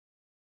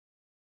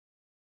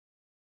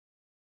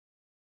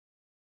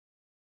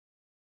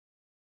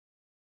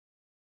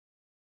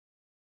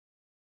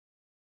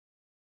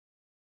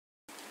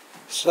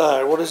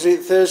So, what is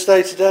it,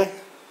 Thursday today?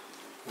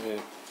 Yeah.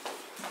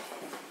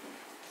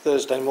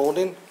 Thursday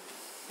morning.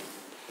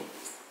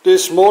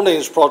 This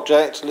morning's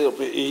project a little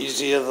bit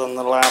easier than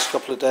the last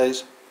couple of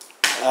days.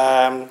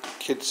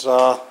 Kids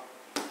are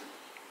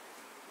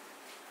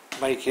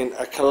making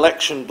a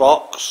collection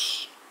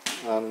box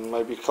and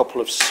maybe a couple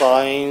of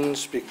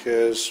signs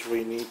because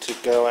we need to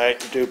go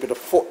out and do a bit of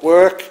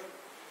footwork.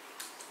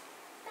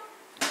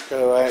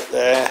 Go out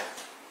there,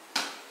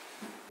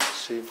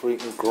 see if we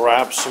can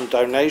grab some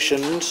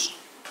donations,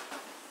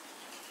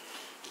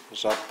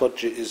 because our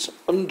budget is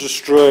under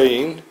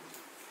strain.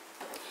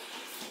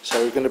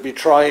 So we're going to be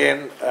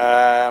trying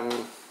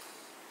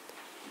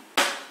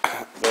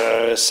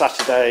the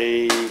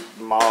Saturday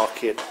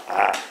market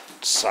at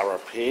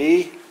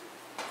Sarapi,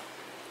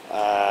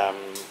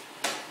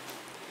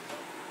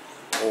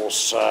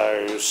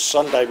 also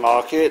Sunday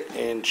market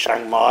in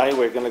Chiang Mai.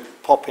 We're going to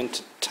pop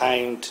into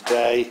town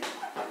today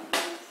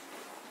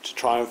to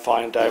try and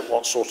find out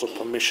what sort of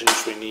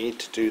permissions we need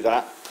to do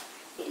that.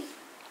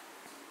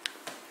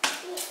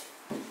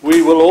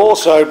 We will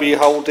also be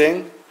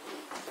holding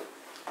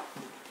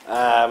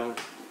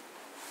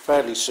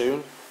fairly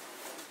soon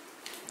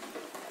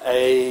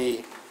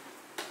a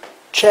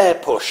chair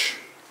push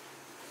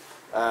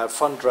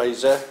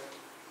fundraiser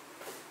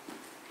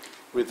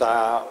with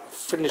our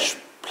finished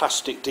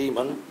plastic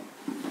demon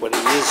when he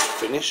is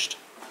finished.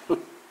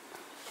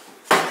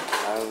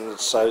 And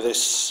so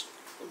this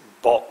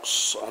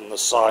box and the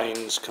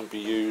signs can be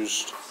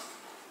used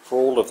for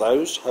all of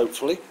those,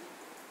 hopefully.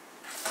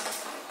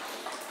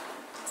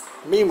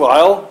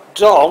 Meanwhile,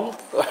 Dom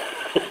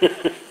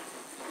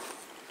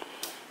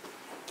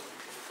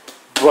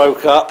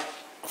broke up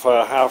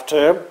for half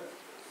term,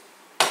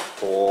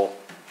 or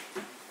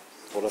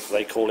whatever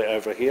they call it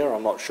over here,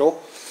 I'm not sure.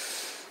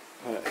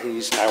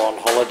 He's now on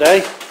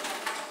holiday.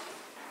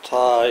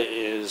 Ty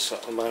is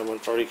at the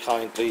moment very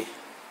kindly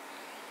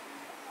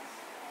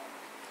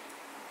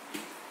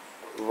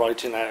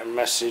writing out a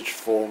message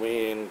for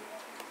me in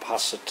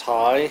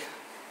Passatai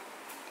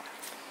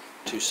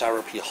to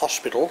Sarapi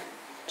Hospital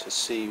to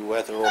see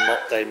whether or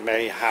not they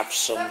may have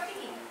some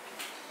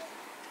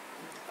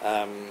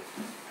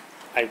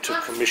out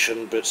of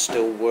commission but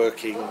still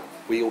working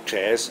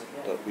wheelchairs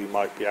that we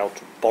might be able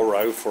to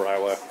borrow for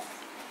our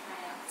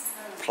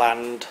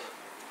planned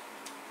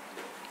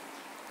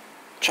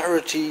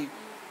charity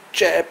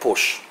chair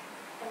push.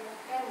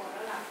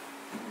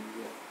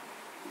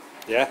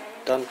 Yeah,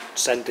 done.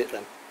 Send it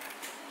then.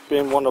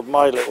 Been one of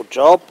my little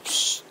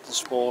jobs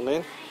this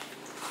morning.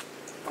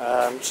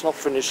 It's not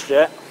finished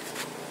yet.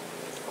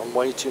 I'm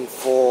waiting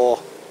for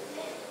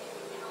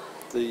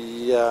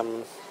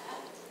the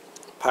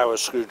power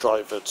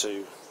screwdriver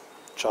to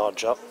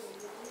charge up.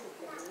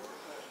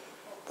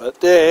 But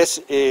this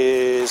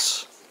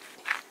is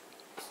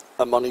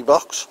a money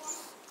box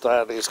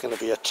that is going to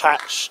be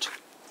attached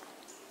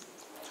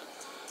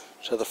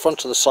to the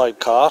front of the side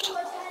cart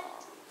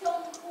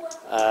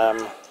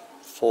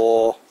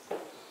for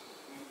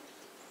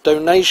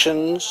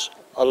donations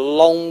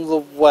along the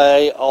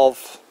way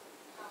of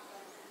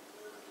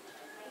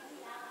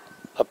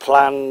a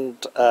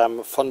planned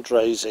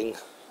fundraising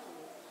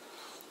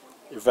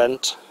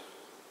event.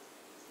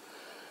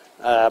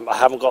 I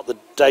haven't got the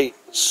date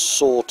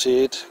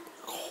sorted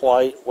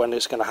quite when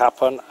it's going to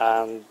happen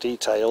and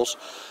details,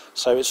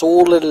 so it's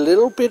all a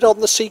little bit on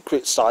the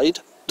secret side.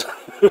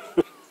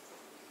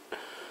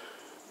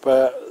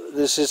 But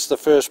this is the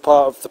first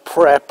part of the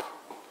prep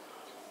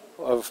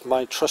of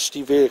my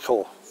trusty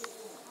vehicle.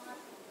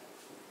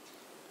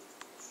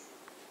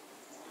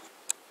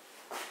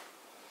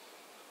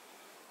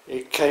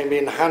 It came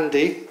in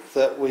handy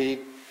that we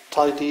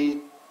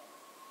tidied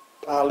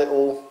our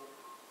little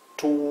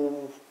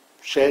tool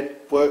shed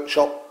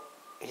workshop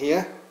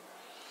here.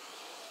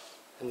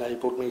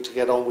 Enabled me to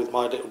get on with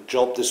my little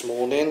job this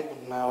morning.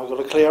 Now I've got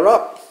to clear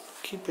up,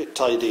 keep it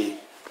tidy.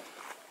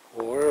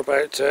 We're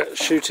about to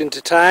shoot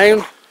into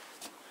town.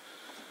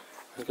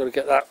 I've got to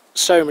get that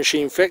sewing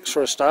machine fixed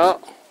for a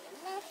start,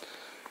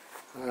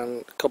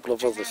 and a couple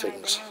of other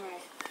things.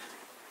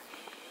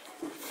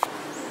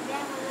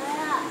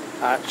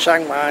 At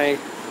Chiang Mai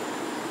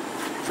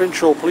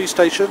Finshaw Police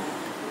Station,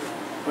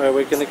 where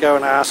we're going to go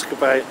and ask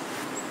about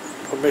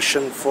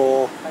permission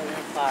for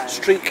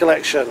street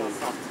collection.